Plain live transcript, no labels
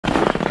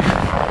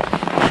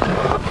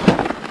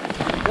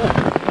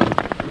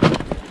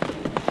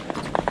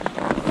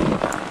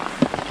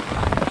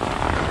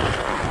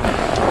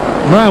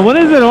Brian, what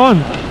is it on?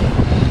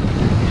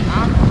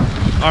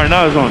 Alright,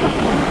 now it's on.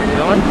 Is it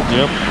on?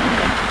 Yep.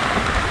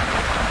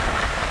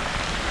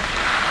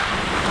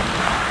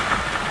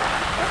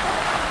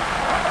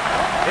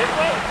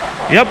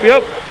 Yep,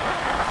 yep.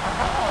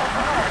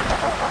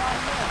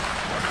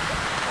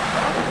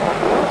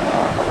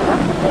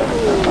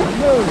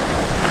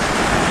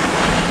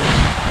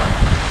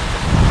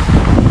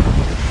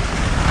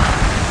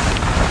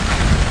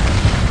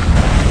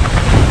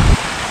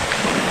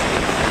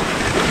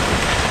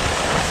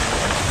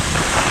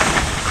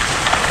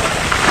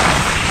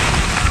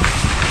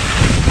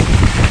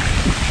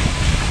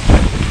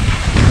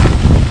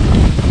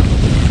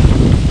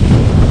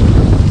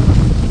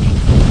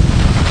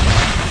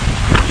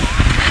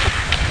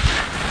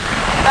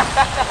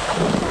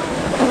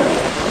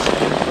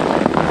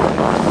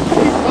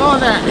 Oh,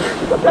 that.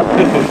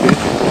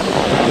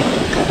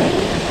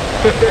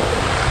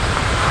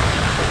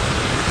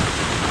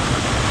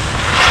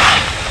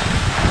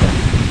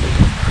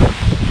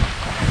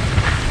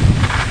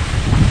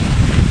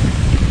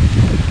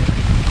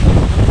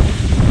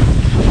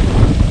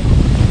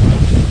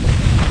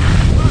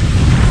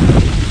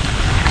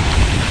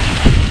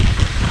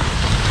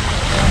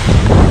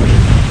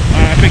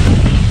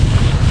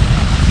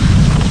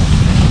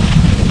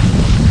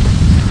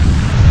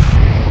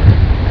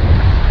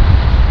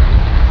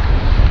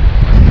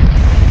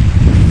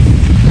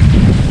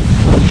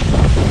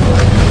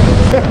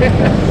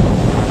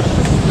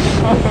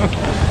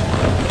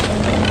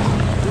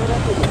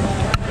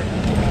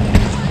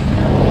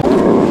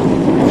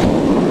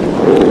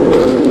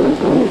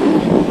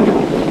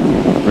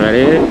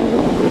 Ready?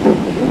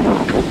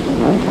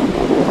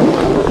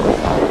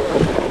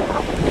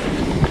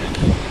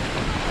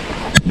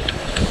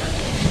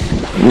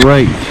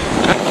 Right.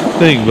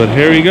 Thing, but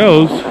here he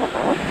goes.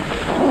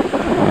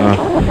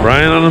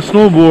 Brian on a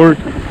snowboard.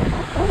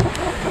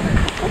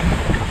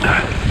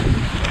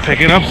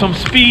 Picking up some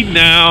speed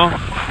now.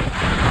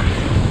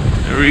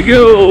 There we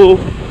go.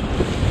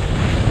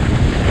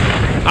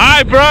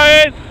 Hi,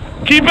 Brian.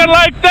 Keep it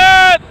like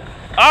that.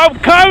 I'm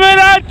coming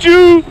at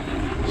you.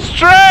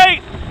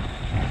 Straight.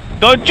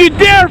 Don't you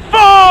dare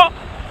fall.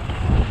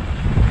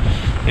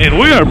 And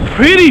we are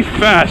pretty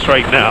fast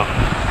right now.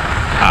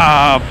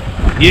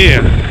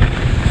 Yeah.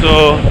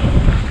 So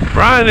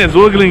Brian is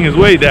wiggling his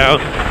way down.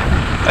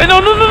 Hey,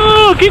 no.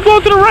 Keep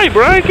going to the right,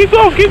 Brian. Keep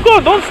going.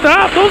 Don't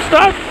stop.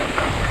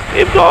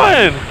 Keep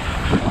going.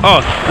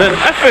 Oh, then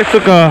F.A.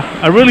 took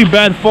a really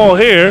bad fall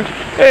here.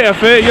 Hey,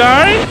 F.A., you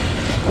alright?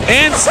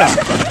 And stop.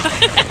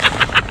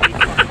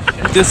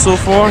 This so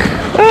far.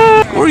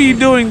 What are you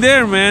doing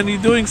there, man? You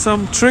doing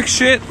some trick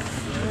shit?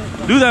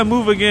 Do that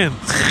move again.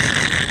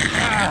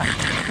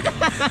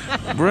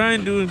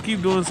 Brian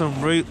keep doing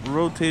some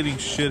rotating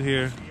shit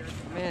here.